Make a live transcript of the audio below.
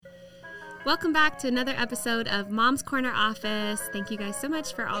Welcome back to another episode of Mom's Corner Office. Thank you guys so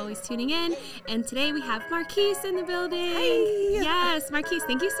much for always tuning in. And today we have Marquise in the building. Hey. Yes, Marquise,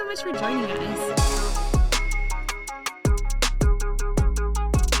 thank you so much for joining us.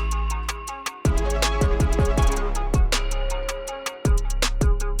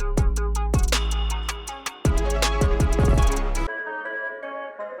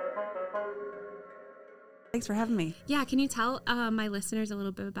 Thanks for having me. Yeah, can you tell my listeners a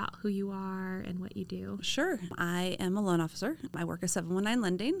little bit about who you are and what you do? Sure. I am a loan officer. I work at 719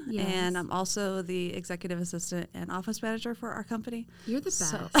 Lending, Yes. and I'm also the executive assistant and office manager for our company. You're the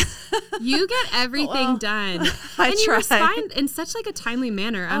best. So- You get everything done. I and you try. respond in such like a timely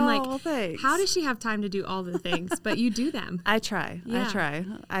manner. I'm like, thanks. how does she have time to do all the things? But you do them. I try. Yeah. I try.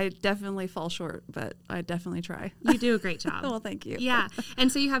 I definitely fall short, but I definitely try. You do a great job. Well, thank you. Yeah.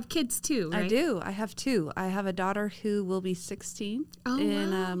 And so you have kids too, right? I do. I have two. I have a daughter who will be 16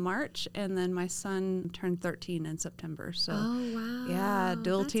 in wow. March, and then my son turned 13 in September. So, Oh, wow. yeah,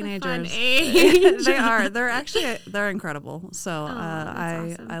 dual That's teenagers. A fun age. They are. They're incredible. So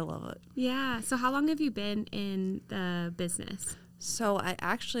that's awesome. I love it. Yeah. So how long have you been in the business? So I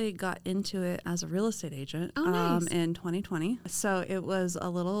actually got into it as a real estate agent Oh, nice. in 2020. So it was a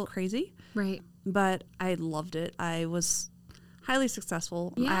little crazy, Right. but I loved it. I was highly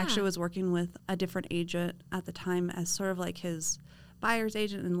successful. Yeah. I actually was working with a different agent at the time as sort of like his buyer's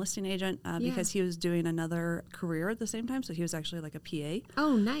agent and listing agent because he was doing another career at the same time. So he was actually like a PA.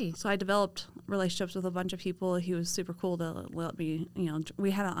 Oh, nice. So I developed relationships with a bunch of people. He was super cool to let me, we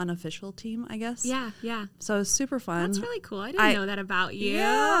had an unofficial team, I guess. Yeah. Yeah. So it was super fun. That's really cool. I didn't know that about you.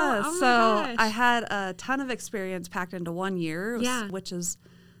 Yeah. Oh, my So gosh. I had a ton of experience packed into 1 year, Yeah. which has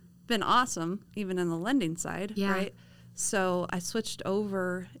been awesome, even in the lending side, Yeah. right? So I switched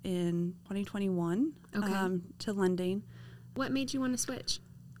over in 2021 Okay. to lending. What made you want to switch?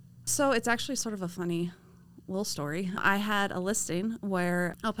 So it's actually sort of a funny little story. I had a listing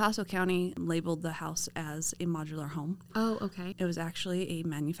where El Paso County labeled the house as a modular home. Oh, okay. It was actually a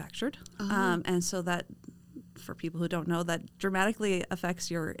manufactured. Oh. And so that, for people who don't know, that dramatically affects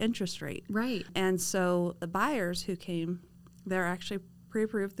your interest rate. Right. And so the buyers who came, they're actually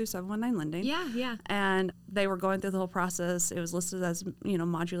pre-approved through 719 Lending. Yeah. Yeah. And they were going through the whole process. It was listed as,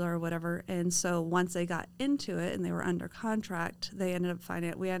 modular or whatever. And so once they got into it and they were under contract, we ended up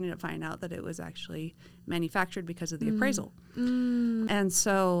finding out that it was actually manufactured because of the appraisal. And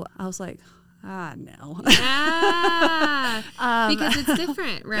so I was like, no. Yeah. Because it's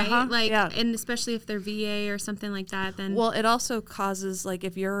different, right? yeah. And especially if they're VA or something like that, then. Well, it also causes, like,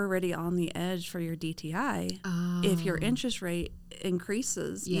 if you're already on the edge for your DTI, if your interest rate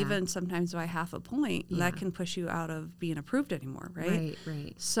increases, Yeah. even sometimes by half a point, Yeah. that can push you out of being approved anymore, right?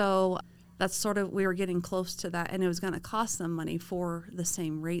 Right. So that's sort of, we were getting close to that, and it was going to cost them money for the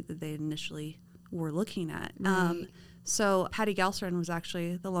same rate that they initially were looking at. Right. So Patty Galsran was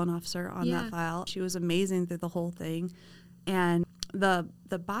actually the loan officer on Yeah. that file. She was amazing through the whole thing. And the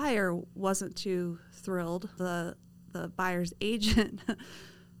buyer wasn't too thrilled. The buyer's agent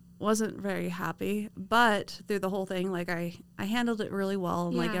wasn't very happy. But through the whole thing, like I handled it really well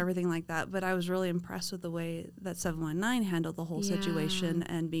and like Yeah. everything like that. But I was really impressed with the way that 719 handled the whole Yeah. situation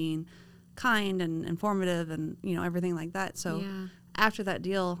and being kind and informative and, everything like that. So Yeah. after that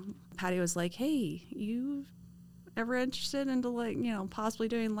deal, Patty was like, hey, you ever interested into possibly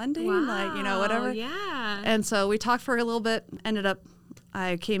doing lending? Wow. Whatever. Yeah. And so we talked for a little bit, ended up,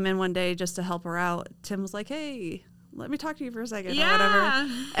 I came in one day just to help her out. Tim was like, hey, let me talk to you for a second or whatever.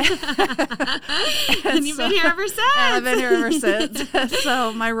 And you've been here ever since. And I've been here ever since.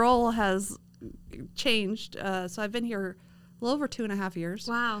 So my role has changed. So I've been here a little over 2.5 years.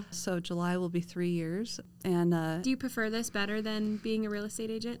 Wow. So July will be 3 years. And Do you prefer this better than being a real estate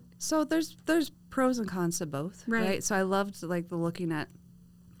agent? so there's pros and cons to both, Right. right? So I loved the looking at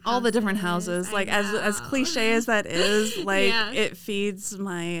all the different houses, I as know. cliche as that is, Yeah. it feeds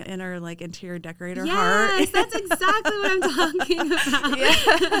my inner interior decorator Yes, heart. that's exactly what I'm talking about.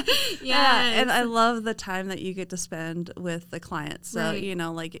 Yeah. Yes. And I love the time that you get to spend with the clients. So,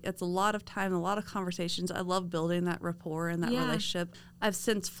 Right. it's a lot of time, a lot of conversations. I love building that rapport and that Yeah. relationship. I've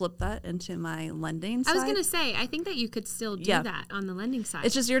since flipped that into my lending side. I was going to say, I think that you could still do Yeah. that on the lending side.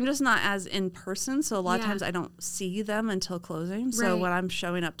 It's just you're just not as in person, so a lot of Yeah. times I don't see them until closing. So Right. when I'm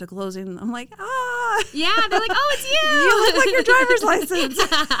showing up to closing, I'm like, yeah, they're like, oh, it's you. you look like your driver's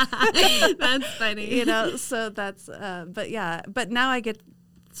license. That's funny. So that's, but now I get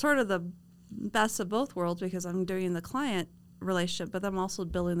sort of the best of both worlds because I'm doing the client relationship, but I'm also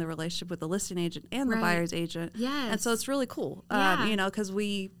building the relationship with the listing agent and the Right. buyer's agent. Yes. And so it's really cool, Yeah. because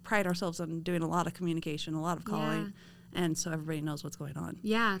we pride ourselves on doing a lot of communication, a lot of calling. Yeah. And so everybody knows what's going on.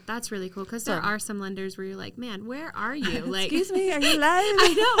 Yeah, that's really cool because there are some lenders where you're like, man, where are you? Like, excuse me, are you live?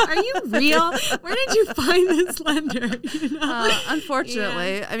 I know. Are you real? Where did you find this lender? You know?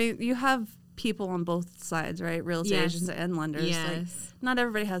 Unfortunately, I mean, you have people on both sides, right? Real estate agents and lenders. Yes. Like, not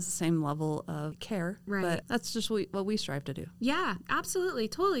everybody has the same level of care, but that's just what we strive to do. Yeah, absolutely.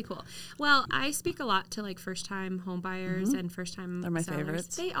 Totally cool. Well, I speak a lot to like first-time home buyers and first-time They're my sellers.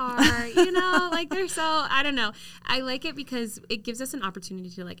 favorites. They are, you know, like they're so, I don't know. I like it because it gives us an opportunity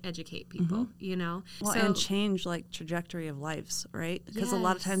to like educate people, you know? Well, and change like trajectory of lives, right? Because a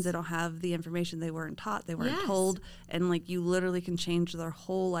lot of times they don't have the information, they weren't taught, they weren't told, and like you literally can change their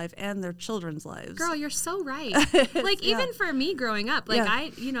whole life and their children's lives. Girl, you're so right. Like even for me growing up, like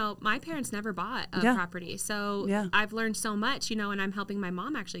I, you know, my parents never bought a property. So I've learned so much, you know, and I'm helping my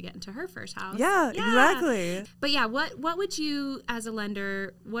mom actually get into her first house. Yeah, exactly. But yeah, what would you as a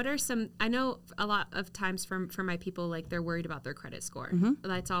lender, what are some, I know a lot of times for my people, like they're worried about their credit score.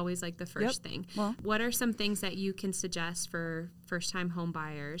 That's always like the first thing. Well, what are some things that you can suggest for first-time home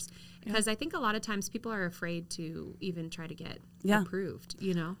buyers? Because I think a lot of times people are afraid to even try to get approved,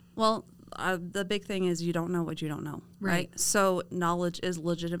 you know? Well, the big thing is you don't know what you don't know, right? So knowledge is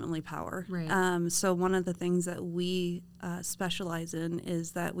legitimately power. Right. So one of the things that we specialize in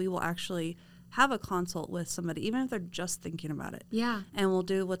is that we will actually have a consult with somebody, even if they're just thinking about it. Yeah. And we'll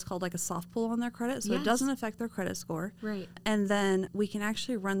do what's called like a soft pull on their credit, so it doesn't affect their credit score. Right. And then we can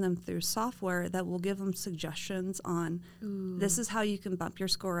actually run them through software that will give them suggestions on this is how you can bump your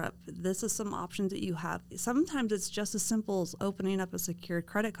score up. This is some options that you have. Sometimes it's just as simple as opening up a secured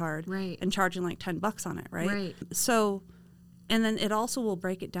credit card and charging like $10 on it, right? So, and then it also will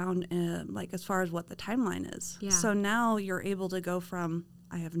break it down like as far as what the timeline is. Yeah. So now you're able to go from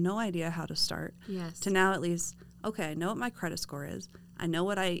I have no idea how to start to now at least, okay, I know what my credit score is. I know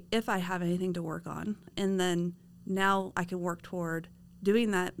if I have anything to work on. And then now I can work toward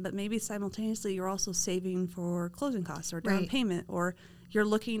doing that, but maybe simultaneously you're also saving for closing costs or down payment, or you're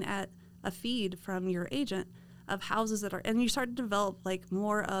looking at a feed from your agent of houses that are, and you start to develop like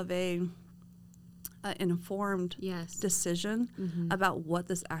more of an informed decision about what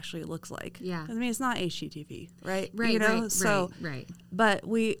this actually looks like. Yeah, I mean, it's not HGTV, right? Right, you know? Right. But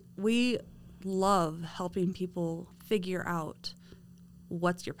we love helping people figure out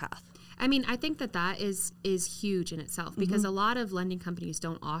what's your path. I mean, I think that is huge in itself because a lot of lending companies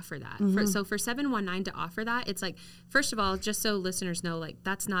don't offer that. So for 719 to offer that, it's like, first of all, just so listeners know, like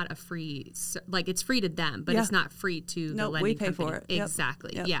that's not a free, like it's free to them, but it's not free to the lending we pay company. For it.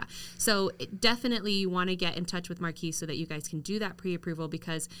 Exactly. Yep. Yeah. So definitely you want to get in touch with Marquise so that you guys can do that pre-approval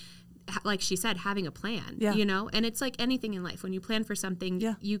because like she said, having a plan, you know, and it's like anything in life. When you plan for something,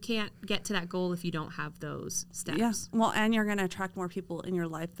 you can't get to that goal if you don't have those steps. Yeah. Well, and you're going to attract more people in your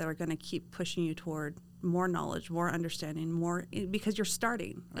life that are going to keep pushing you toward more knowledge, more understanding, more because you're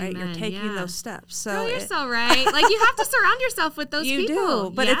starting, right? Amen, you're taking those steps. So girl, you're so right. Like you have to surround yourself with those people. You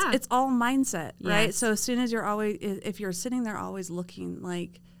do, but it's all mindset, right? So as soon as you're always, if you're sitting there always looking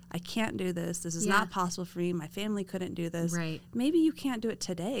like, I can't do this. This is not possible for me. My family couldn't do this. Right. Maybe you can't do it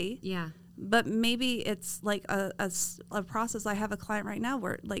today. Yeah. But maybe it's like a process. I have a client right now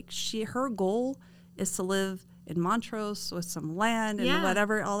where like her goal is to live in Montrose with some land and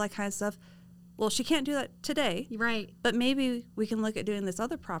whatever, all that kind of stuff. Well, she can't do that today. Right. But maybe we can look at doing this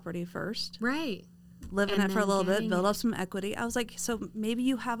other property first. Right. Live in it for a little bit, build up some equity. I was like, so maybe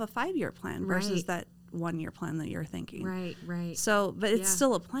you have a 5-year plan versus that 1-year plan that you're thinking. Right. So, but it's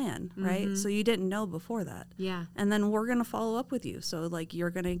still a plan, right? So you didn't know before that. Yeah. And then we're going to follow up with you. So like you're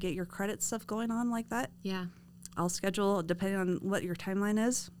going to get your credit stuff going on like that. Yeah. I'll schedule, depending on what your timeline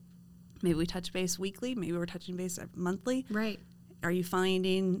is. Maybe we touch base weekly. Maybe we're touching base monthly. Right. Are you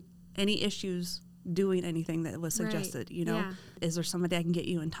finding any issues doing anything that was suggested? You know, is there somebody I can get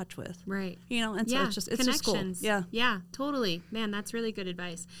you in touch with? Right. You know, and so it's just cool. Yeah, totally. Man, that's really good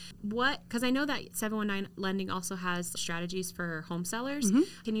advice. Because I know that 719 Lending also has strategies for home sellers.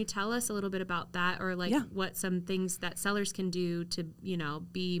 Can you tell us a little bit about that, or like what some things that sellers can do to, you know,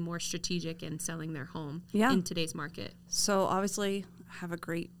 be more strategic in selling their home in today's market? So obviously have a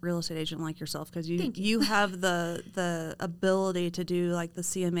great real estate agent like yourself, because you have the ability to do like the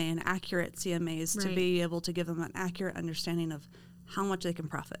CMA and accurate CMAs to be able to give them an accurate understanding of how much they can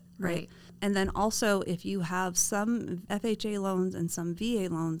profit, right? And then also if you have some FHA loans and some VA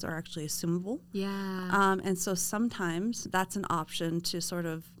loans are actually assumable. Yeah. And so sometimes that's an option to sort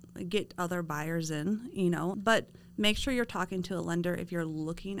of get other buyers in, you know, but make sure you're talking to a lender if you're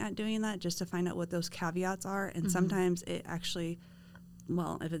looking at doing that, just to find out what those caveats are. And sometimes it actually,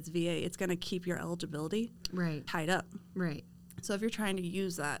 well, if it's VA, it's going to keep your eligibility tied up. Right. So if you're trying to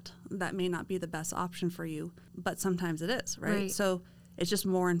use that, that may not be the best option for you, but sometimes it is, right? So it's just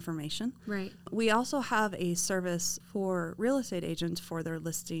more information. Right. We also have a service for real estate agents for their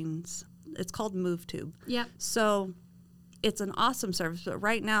listings. It's called MoveTube. Yeah. So it's an awesome service, but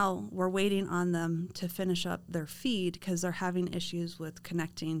right now we're waiting on them to finish up their feed because they're having issues with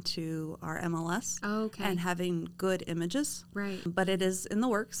connecting to our MLS and having good images. Right. But it is in the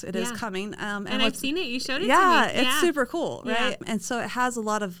works. It is coming. And I've seen it. You showed it to me. Yeah, it's super cool, right? Yeah. And so it has a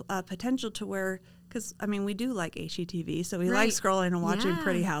lot of potential to where, because, I mean, we do like HGTV, so we like scrolling and watching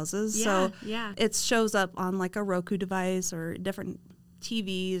pretty houses. So it shows up on like a Roku device or different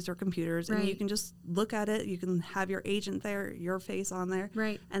TVs or computers, and you can just look at it. You can have your agent there, your face on there,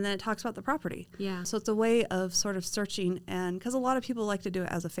 and then it talks about the property. Yeah. So it's a way of sort of searching, and because a lot of people like to do it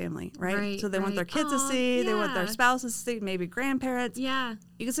as a family, right? So they want their kids to see, they want their spouses to see, maybe grandparents. Yeah.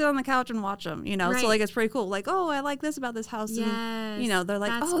 You can sit on the couch and watch them, you know. So like it's pretty cool. Like, oh, I like this about this house. Yes. And, you know, they're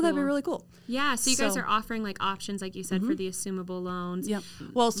like, That's that'd be really cool. Yeah. So you guys are offering like options, like you said, for the assumable loans. Yep.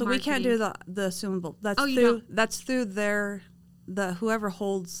 Well, so we can't do the assumable. That's through their whoever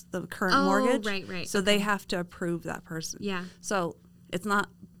holds the current mortgage. Right. So they have to approve that person. Yeah. So it's not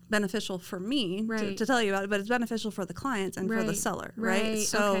beneficial for me to tell you about it, but it's beneficial for the clients and for the seller, right?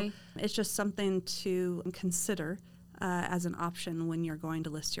 So it's just something to consider as an option when you're going to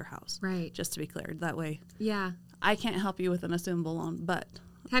list your house. Right. Just to be clear. That way. Yeah. I can't help you with an assumable loan, but...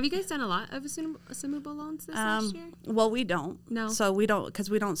 Have you guys done a lot of assumable loans this last year? Well, we don't. No. So we don't, because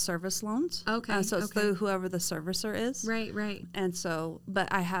we don't service loans. Okay. So it's through whoever the servicer is. Right. And so, but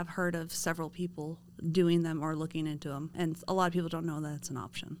I have heard of several people doing them or looking into them. And a lot of people don't know that it's an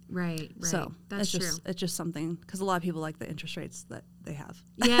option. Right. So that's true. It's just something, because a lot of people like the interest rates that they have.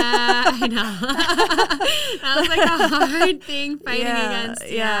 Yeah, I know. That was like a hard thing fighting against.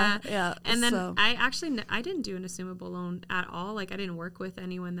 Yeah. And then I didn't do an assumable loan at all. Like I didn't work with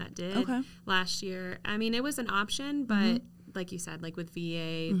anyone that did last year. I mean, it was an option, but like you said, like with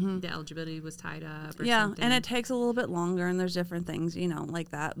VA, the eligibility was tied up or something. And it takes a little bit longer, and there's different things, you know, like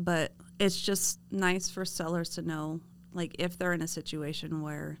that. But it's just nice for sellers to know, like, if they're in a situation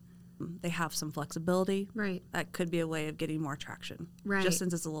where they have some flexibility, that could be a way of getting more traction, just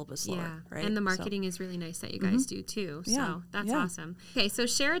since it's a little bit slower, right? And the marketing is really nice that you guys do too, so that's awesome. Okay, so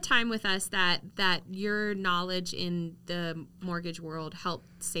share a time with us that your knowledge in the mortgage world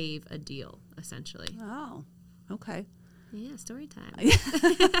helped save a deal, essentially. Oh, okay. Yeah, story time.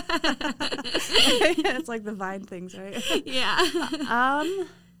 It's like the Vine things, right? Yeah.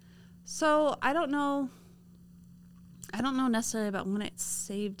 So I don't know necessarily about when it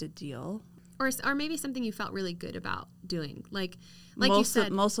saved a deal, or maybe something you felt really good about doing, like you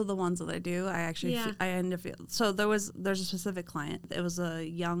said. Most of the ones that I do, I actually I end up. So there's a specific client. It was a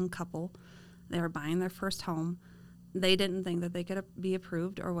young couple. They were buying their first home. They didn't think that they could be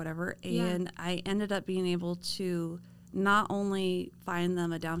approved or whatever, and I ended up being able to not only find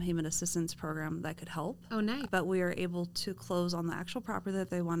them a down payment assistance program that could help. Oh, nice. But we were able to close on the actual property that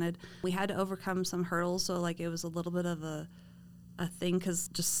they wanted. We had to overcome some hurdles, so like it was a little bit of a thing, because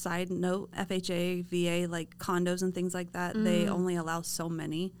just side note, FHA, VA, like condos and things like that, they only allow so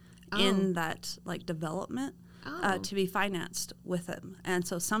many in that like development. To be financed with them. And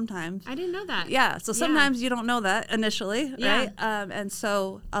so sometimes... I didn't know that. Yeah. So sometimes you don't know that initially, right? And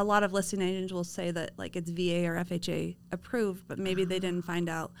so a lot of listing agents will say that like it's VA or FHA approved, but maybe they didn't find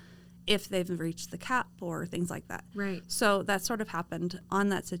out if they've reached the cap or things like that. Right. So that sort of happened on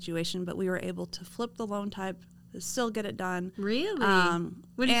that situation, but we were able to flip the loan type, still get it done. Really?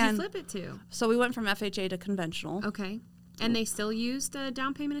 What did you flip it to? So we went from FHA to conventional. Okay. And they still used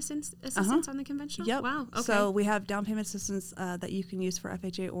down payment assistance on the conventional? Yep. Wow. Okay. So we have down payment assistance that you can use for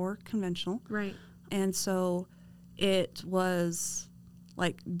FHA or conventional. Right. And so it was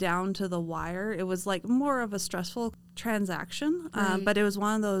like down to the wire. It was like more of a stressful transaction, but it was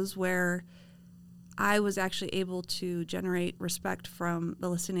one of those where I was actually able to generate respect from the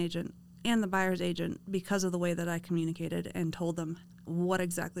listing agent and the buyer's agent because of the way that I communicated and told them what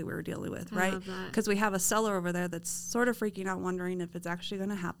exactly we were dealing with, right? Because we have a seller over there that's sort of freaking out, wondering if it's actually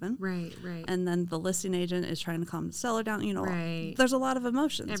going to happen. Right. And then the listing agent is trying to calm the seller down. You know, there's a lot of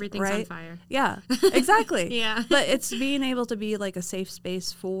emotions. Everything's on fire. Yeah, exactly. Yeah. But it's being able to be like a safe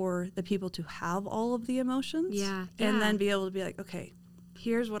space for the people to have all of the emotions. Yeah. And then be able to be like, okay,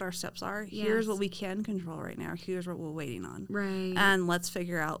 here's what our steps are. Here's what we can control right now. Here's what we're waiting on. Right. And let's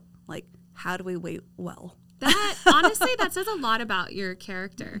figure out, like, how do we wait well? That honestly, that says a lot about your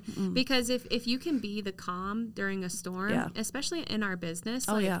character, because if you can be the calm during a storm, especially in our business,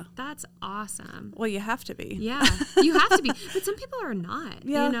 that's awesome. Well, you have to be. Yeah, you have to be. But some people are not.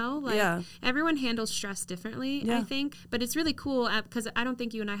 You know, like everyone handles stress differently. I think, but it's really cool because I don't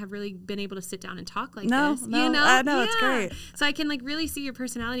think you and I have really been able to sit down and talk like this. No, you know, I know it's great. So I can like really see your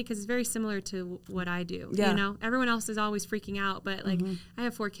personality because it's very similar to what I do. You know, everyone else is always freaking out, but like I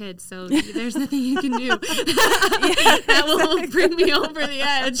have 4 kids, so there's nothing you can do that will bring me over the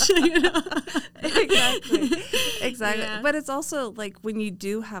edge. You know? Exactly. Yeah. But it's also like when you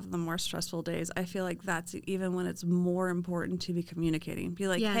do have the more stressful days, I feel like that's even when it's more important to be communicating. Be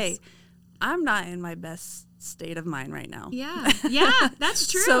like, hey, I'm not in my best state of mind right now. Yeah,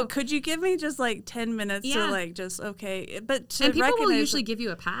 that's true. So could you give me just like 10 minutes to like just but to and people will usually give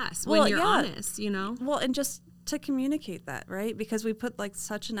you a pass when you're honest, you know. Well, and just to communicate that, right? Because we put like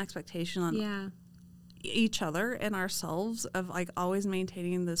such an expectation on each other and ourselves of like always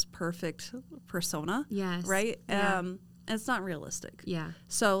maintaining this perfect persona. Yes. Right? It's not realistic. Yeah.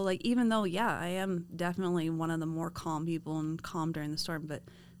 So like even though I am definitely one of the more calm people and calm during the storm, but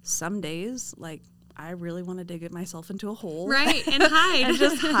some days like I really want to dig myself into a hole. Right, and hide. And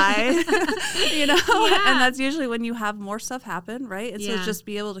just hide, you know? Yeah. And that's usually when you have more stuff happen, right? And so just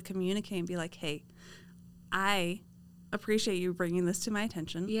be able to communicate and be like, hey, I appreciate you bringing this to my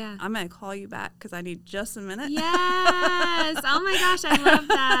attention. Yeah. I'm going to call you back because I need just a minute. Yes. Oh my gosh, I love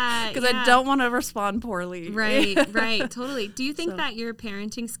that. Because I don't want to respond poorly. Right, totally. Do you think that your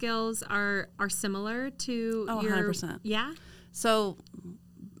parenting skills are similar to your... 100%. Yeah? So,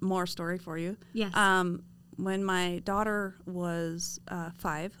 more story for you. Yes. When my daughter was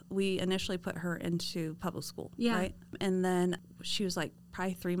 5, we initially put her into public school. Yeah. Right? And then she was like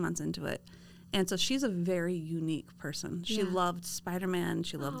probably 3 months into it. And so she's a very unique person. She loved Spider-Man.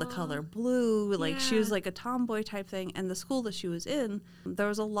 She loved the color blue. Like she was like a tomboy type thing. And the school that she was in, there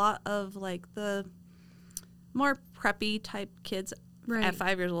was a lot of like the more preppy type kids at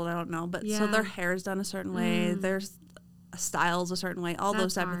 5 years old. I don't know. But so their hair's done a certain way. Their style's a certain way. All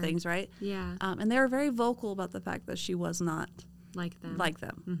those type of things, right? Yeah. And they were very vocal about the fact that she was not like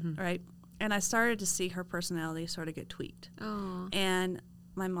them. Right? And I started to see her personality sort of get tweaked. Oh. And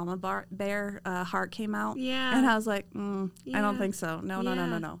my mama bear heart came out. Yeah. And I was like, I don't think so.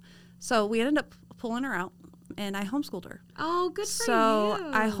 No. So we ended up pulling her out, and I homeschooled her. Oh, good for you.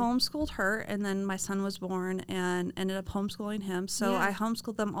 So I homeschooled her, and then my son was born and ended up homeschooling him. So I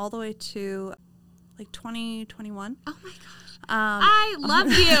homeschooled them all the way to like 2021. Oh, my gosh. I love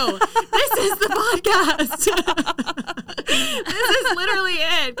you. This is the podcast. This is literally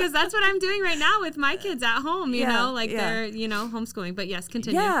it, because that's what I'm doing right now with my kids at home, you know, like they're, you know, homeschooling. But yes,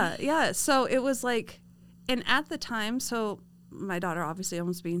 continue. Yeah. So it was like, and at the time, so my daughter obviously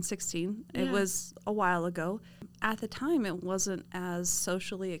almost being 16, it was a while ago. At the time, it wasn't as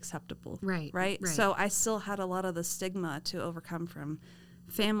socially acceptable. Right. So I still had a lot of the stigma to overcome from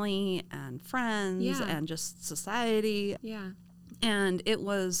family and friends and just society. Yeah. And it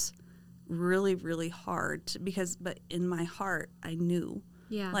was really, really hard but in my heart, I knew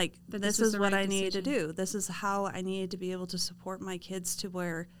like this is what I needed to do. This is how I needed to be able to support my kids to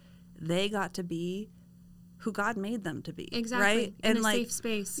where they got to be who God made them to be. Exactly. Right. In and a like, safe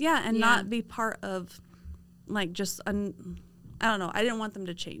space. Yeah. And not be part of like just, I don't know. I didn't want them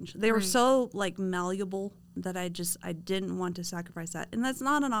to change. They were so like malleable that I didn't want to sacrifice that. And that's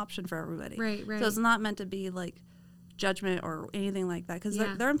not an option for everybody. Right. So it's not meant to be like judgment or anything like that, because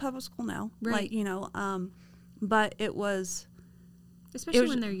they're in public school now. Right. Like, you know, but it was... Especially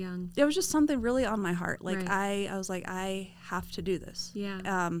when they're young. It was just something really on my heart. Like I was like, I have to do this. Yeah.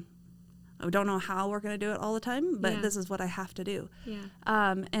 I don't know how we're going to do it all the time, but this is what I have to do. Yeah.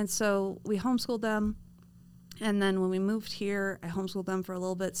 And so we homeschooled them. And then when we moved here, I homeschooled them for a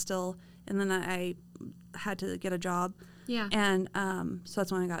little bit still. And then I had to get a job. Yeah. And so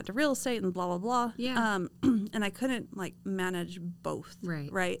that's when I got into real estate and blah, blah, blah. Yeah. And I couldn't like manage both.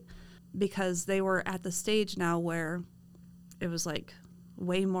 Right. Because they were at the stage now where it was like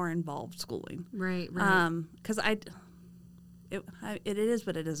way more involved schooling. Right. Because it is,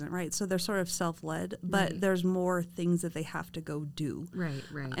 but it isn't, right? So they're sort of self-led, but there's more things that they have to go do. Right.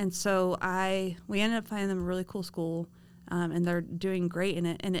 And so we ended up finding them a really cool school, and they're doing great in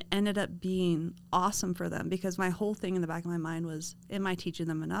it. And it ended up being awesome for them, because my whole thing in the back of my mind was, am I teaching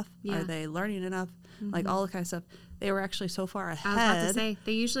them enough? Are they learning enough? Like all the kind of stuff. They were actually so far ahead. I was about to say,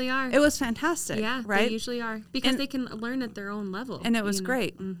 they usually are. It was fantastic. Yeah, right? They usually are. Because they can learn at their own level. And it was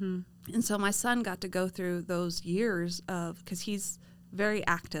great. Mm-hmm. And so my son got to go through those years of, because he's very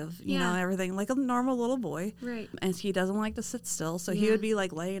active, you know, everything like a normal little boy. Right. And he doesn't like to sit still. So he would be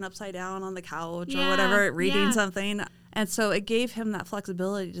like laying upside down on the couch or whatever, reading something. And so it gave him that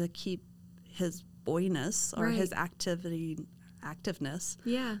flexibility to keep his boyness or his activeness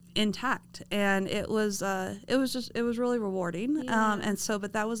intact. And it was really rewarding. And so,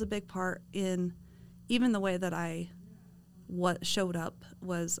 but that was a big part in even the way that what showed up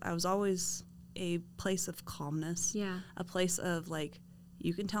was I was always a place of calmness, a place of like,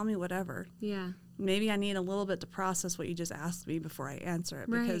 you can tell me whatever. Yeah. Maybe I need a little bit to process what you just asked me before I answer it,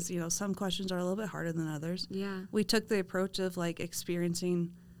 because, you know, some questions are a little bit harder than others. Yeah. We took the approach of like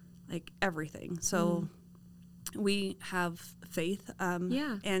experiencing like everything. So we have faith. But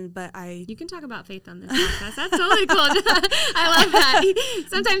you can talk about faith on this podcast. That's totally cool. I love that.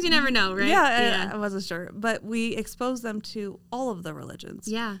 Sometimes you never know, right? I wasn't sure, but we expose them to all of the religions.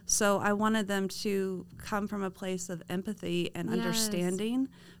 Yeah. So I wanted them to come from a place of empathy and understanding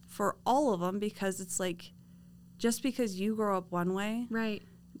for all of them, because it's like, just because you grow up one way, right,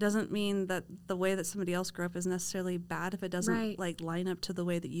 doesn't mean that the way that somebody else grew up is necessarily bad if it doesn't like line up to the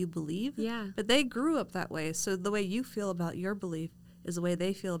way that you believe. Yeah. But they grew up that way. So the way you feel about your belief is the way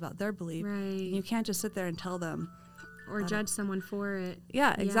they feel about their belief. Right. And you can't just sit there and tell them. Or judge someone for it.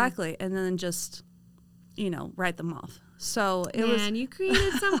 Yeah, exactly. And then just, you know, write them off. So it was. Man, you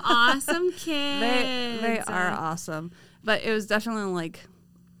created some awesome kids. They are awesome. But it was definitely like,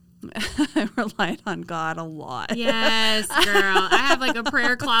 I relied on God a lot. Yes, girl. I have like a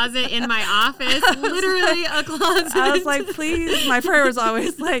prayer closet in my office, literally a closet. I was like, please. My prayer was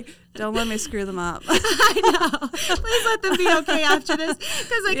always like, don't let me screw them up. I know. Please let them be okay after this.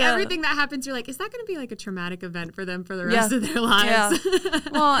 Because like everything that happens, you're like, is that going to be like a traumatic event for them for the rest of their lives? Yeah.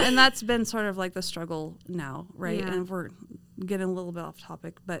 Well, and that's been sort of like the struggle now, right? Yeah. And we're getting a little bit off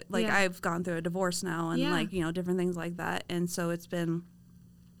topic, but like I've gone through a divorce now and like, you know, different things like that. And so it's been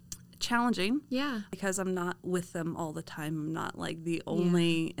challenging, because I'm not with them all the time. I'm not like the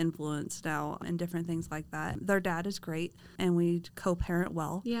only influence now, and different things like that. Their dad is great and we co-parent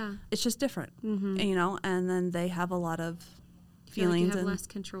well. Yeah, it's just different, you know. And then they have a lot of feelings, like you have less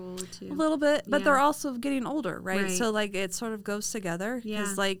control too, a little bit, but they're also getting older, right? So like it sort of goes together,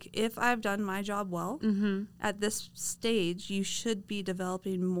 because like if I've done my job well at this stage, you should be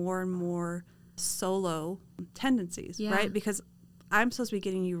developing more and more solo tendencies, right? Because I'm supposed to be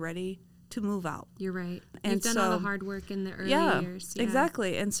getting you ready to move out. You're right. And you've done all the hard work in the early years. Yeah,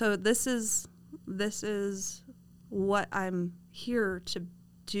 exactly. And so this is what I'm here to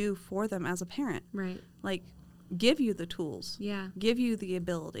do for them as a parent. Right. Like, give you the tools. Yeah. Give you the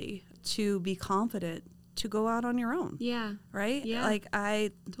ability to be confident to go out on your own. Yeah. Right? Yeah. Like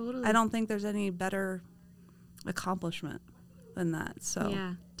I don't think there's any better accomplishment than that. So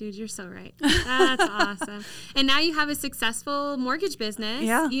yeah. Dude, you're so right. That's awesome. And now you have a successful mortgage business,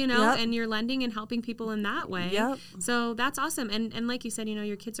 you know, and you're lending and helping people in that way. Yep. So that's awesome. And like you said, you know,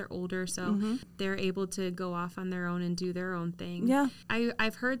 your kids are older, so they're able to go off on their own and do their own thing. Yeah.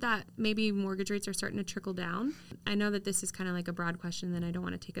 I've heard that maybe mortgage rates are starting to trickle down. I know that this is kind of like a broad question, and I don't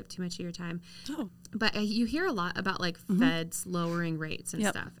want to take up too much of your time. Oh. But you hear a lot about like feds lowering rates and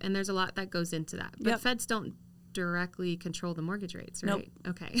stuff. And there's a lot that goes into that. But feds don't directly control the mortgage rates, right?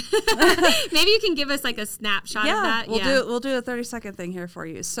 Nope. Okay. Maybe you can give us like a snapshot of that. We'll do a 30-second thing here for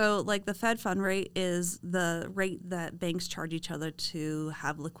you. So like the Fed fund rate is the rate that banks charge each other to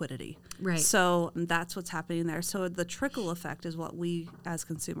have liquidity. Right. So that's what's happening there. So the trickle effect is what we as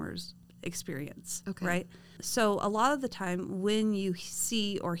consumers experience. Okay. Right. So a lot of the time when you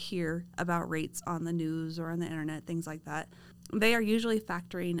see or hear about rates on the news or on the internet, things like that, they are usually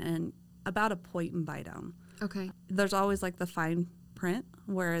factoring in about a point and buy down. Okay. There's always like the fine print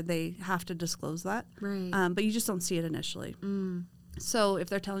where they have to disclose that. Right. But you just don't see it initially. So if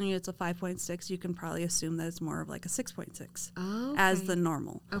they're telling you it's a 5.6, you can probably assume that it's more of like a 6.6 as the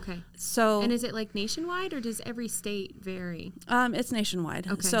normal. Okay. So and is it like nationwide, or does every state vary? It's nationwide.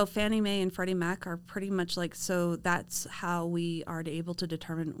 Okay. So Fannie Mae and Freddie Mac are pretty much like, so that's how we are able to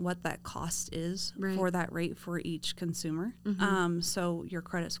determine what that cost is for that rate for each consumer. So your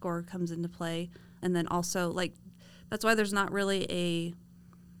credit score comes into play. And then also, like, that's why there's not really a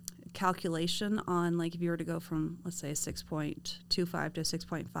calculation on, like, if you were to go from, let's say, a 6.25 to a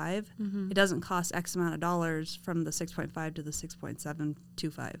 6.5, it doesn't cost X amount of dollars from the 6.5 to the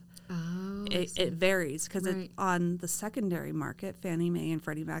 6.725. Oh, it varies because on the secondary market, Fannie Mae and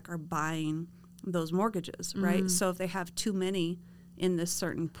Freddie Mac are buying those mortgages, right? So if they have too many in this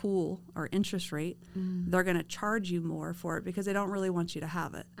certain pool or interest rate, they're going to charge you more for it because they don't really want you to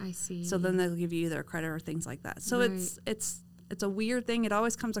have it. I see. So then they'll give you either credit or things like that. So it's it's a weird thing. It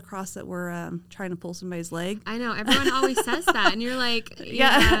always comes across that we're trying to pull somebody's leg. I know. Everyone always says that. And you're like,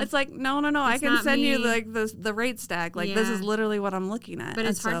 yeah. It's like, no. I can send you the rate stack. Like, this is literally what I'm looking at. But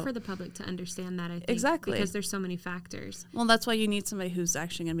it's hard for the public to understand that, I think. Exactly. Because there's so many factors. Well, that's why you need somebody who's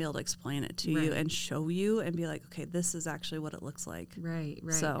actually going to be able to explain it to you and show you and be like, okay, this is actually what it looks like. Right.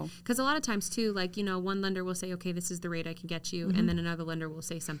 So, because a lot of times too, like, one lender will say, okay, this is the rate I can get you. And then another lender will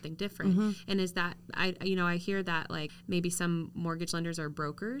say something different. And is that, I hear that like maybe some mortgage lenders are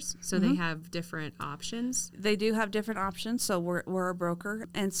brokers, so they have different options. They do have different options. So we're a broker.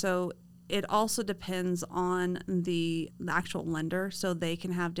 And so it also depends on the actual lender. So they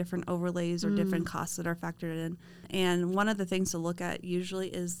can have different overlays or different costs that are factored in. And one of the things to look at usually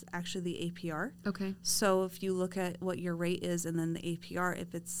is actually the APR. Okay. So if you look at what your rate is and then the APR,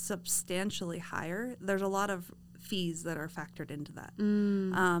 if it's substantially higher, there's a lot of fees that are factored into that.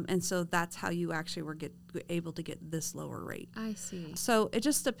 And so that's how you actually were able to get this lower rate. I see. So it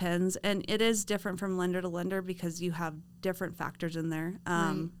just depends. And it is different from lender to lender because you have different factors in there.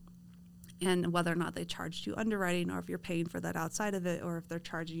 And whether or not they charged you underwriting or if you're paying for that outside of it or if they're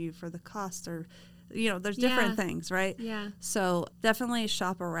charging you for the cost or, there's different things, right? Yeah. So definitely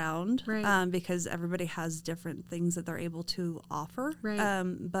shop around because everybody has different things that they're able to offer. Right.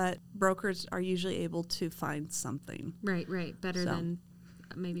 But brokers are usually able to find something. Right. Better than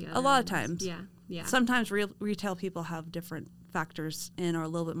maybe other a lot of ones. times. Yeah. Sometimes retail people have different factors in or a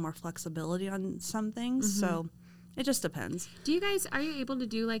little bit more flexibility on some things. So it just depends. Are you able to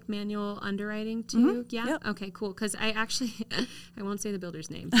do like manual underwriting too? Yeah? Yep. Okay, cool. Because I won't say the builder's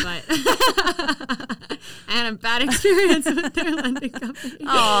name, but I had a bad experience with their lending company.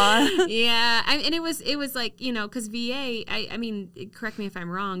 Aww. Yeah. And it was like, because VA, I mean, correct me if I'm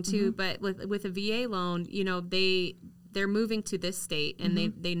wrong too, but with a VA loan, they're moving to this state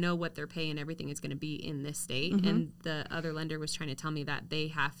and they know what their pay and everything is going to be in this state. And the other lender was trying to tell me that they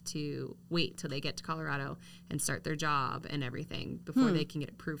have to wait till they get to Colorado and start their job and everything before they can get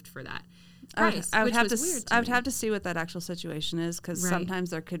approved for that price, I would which have was to weird to I would me. have to see what that actual situation is because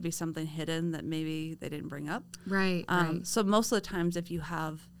sometimes there could be something hidden that maybe they didn't bring up. Right. So most of the times if you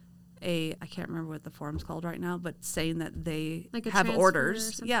have I can't remember what the form's called right now, but saying that they Like a have transfer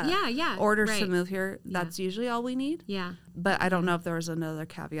orders. or Yeah. Orders to move here. That's usually all we need. Yeah. But I don't know if there was another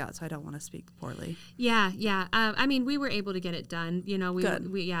caveat, so I don't want to speak poorly. Yeah. I mean, we were able to get it done.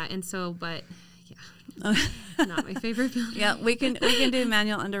 Good. And so, but not my favorite builder. Yeah, we can do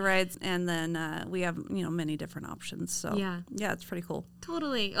manual underwrites, and then we have many different options. So yeah, it's pretty cool.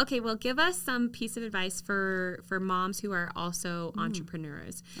 Totally. Okay, well, give us some piece of advice for moms who are also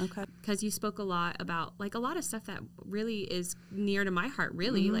entrepreneurs. Okay. Because you spoke a lot about like a lot of stuff that really is near to my heart.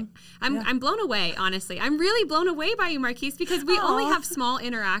 Really, like I'm blown away. Honestly, I'm really blown away by you, Marquise, because we only have small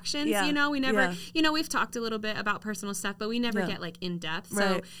interactions. Yeah. We never. We've talked a little bit about personal stuff, but we never get like in depth.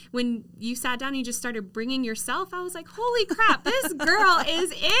 Right. So when you sat down and you just started bringing yourself, I was like, holy crap, this girl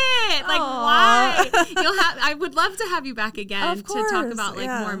is it. Like, why? I would love to have you back again to talk about like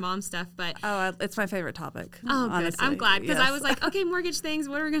more mom stuff. But it's my favorite topic. Oh, honestly. good. I'm glad because I was like, okay, mortgage things.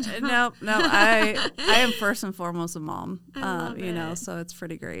 What are we going to talk about? No. I am first and foremost a mom. I love it. So it's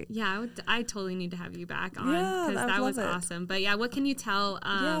pretty great. Yeah, I totally need to have you back on because I that was love it. awesome. But yeah, what can you tell?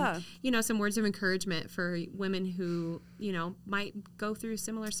 Some words of encouragement for women who might go through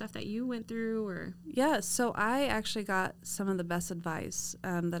similar stuff that you went through, or so I actually got some of the best advice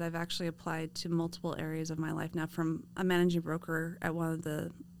that I've actually applied to multiple areas of my life now from a managing broker at one of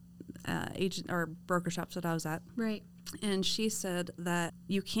the agent or broker shops that I was at. Right. And she said that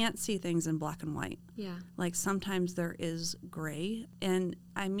you can't see things in black and white. Yeah. Like sometimes there is gray. And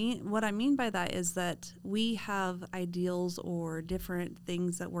what I mean by that is that we have ideals or different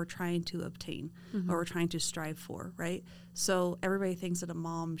things that we're trying to obtain or we're trying to strive for, right? So everybody thinks that a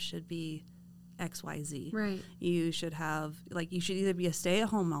mom should be XYZ. Right. You should either be a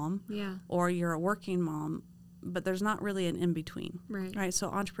stay-at-home mom or you're a working mom, but there's not really an in-between. Right. So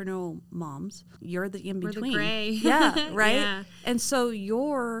entrepreneurial moms, you're the in-between. We're the gray. Yeah, right? Yeah. And so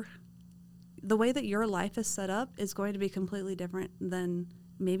the way that your life is set up is going to be completely different than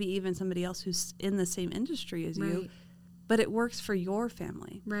maybe even somebody else who's in the same industry as you, but it works for your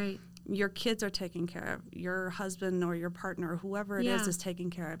family. Right. Your kids are taken care of. Your husband or your partner or whoever it is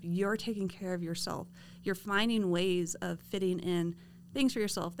taken care of. You're taking care of yourself. You're finding ways of fitting in things for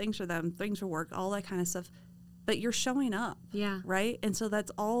yourself, things for them, things for work, all that kind of stuff. But you're showing up. Yeah. Right? And so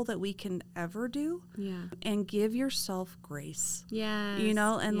that's all that we can ever do. Yeah. And give yourself grace. Yeah.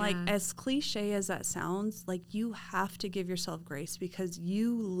 And like as cliche as that sounds, like you have to give yourself grace because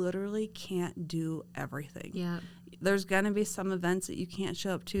you literally can't do everything. Yeah. there's going to be some events that you can't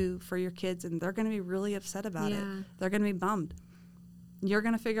show up to for your kids, and they're going to be really upset about it. They're going to be bummed. You're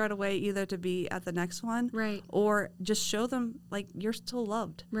going to figure out a way either to be at the next one, right, or just show them like you're still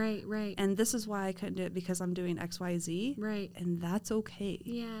loved. Right, right. And this is why I couldn't do it, because I'm doing X, Y, Z. Right. And that's okay.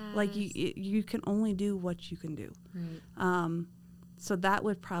 Yeah. Like you can only do what you can do. Right. So that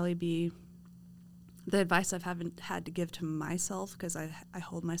would probably be the advice I've haven't had to give to myself, because I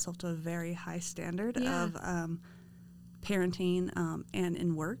hold myself to a very high standard of parenting and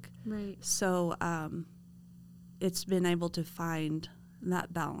in work. Right. So it's been able to find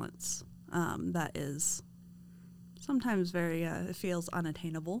that balance that is sometimes very, it feels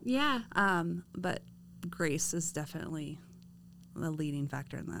unattainable. Yeah. But grace is definitely the leading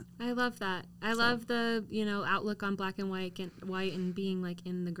factor in that. I love that. I love the, outlook on black and white and being like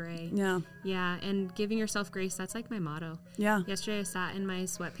in the gray. Yeah. Yeah. And giving yourself grace. That's like my motto. Yeah. Yesterday I sat in my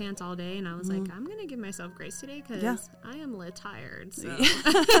sweatpants all day and I was like, I'm going to give myself grace today because I am tired. So.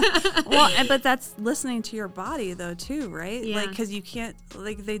 Well, but that's listening to your body though too, right? Yeah. Like, cause you can't,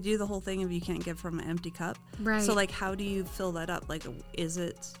 like they do the whole thing of you can't give from an empty cup. Right. So like, how do you fill that up? Like, is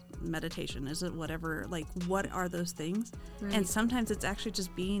it meditation? Is it whatever? Like, what are those things? Right. And sometimes it's actually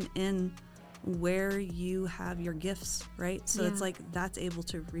just being in where you have your gifts, right? So it's like that's able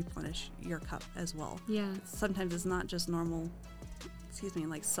to replenish your cup as well. Yeah. Sometimes it's not just normal,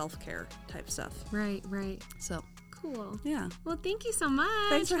 like self-care type stuff. Right, right. So cool. Yeah. Well, thank you so much.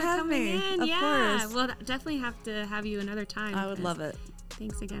 Thanks for having coming me. in. Of course. Well, definitely have to have you another time. I would love it.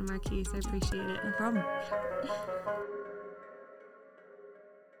 Thanks again, Marquise. I appreciate it. No problem.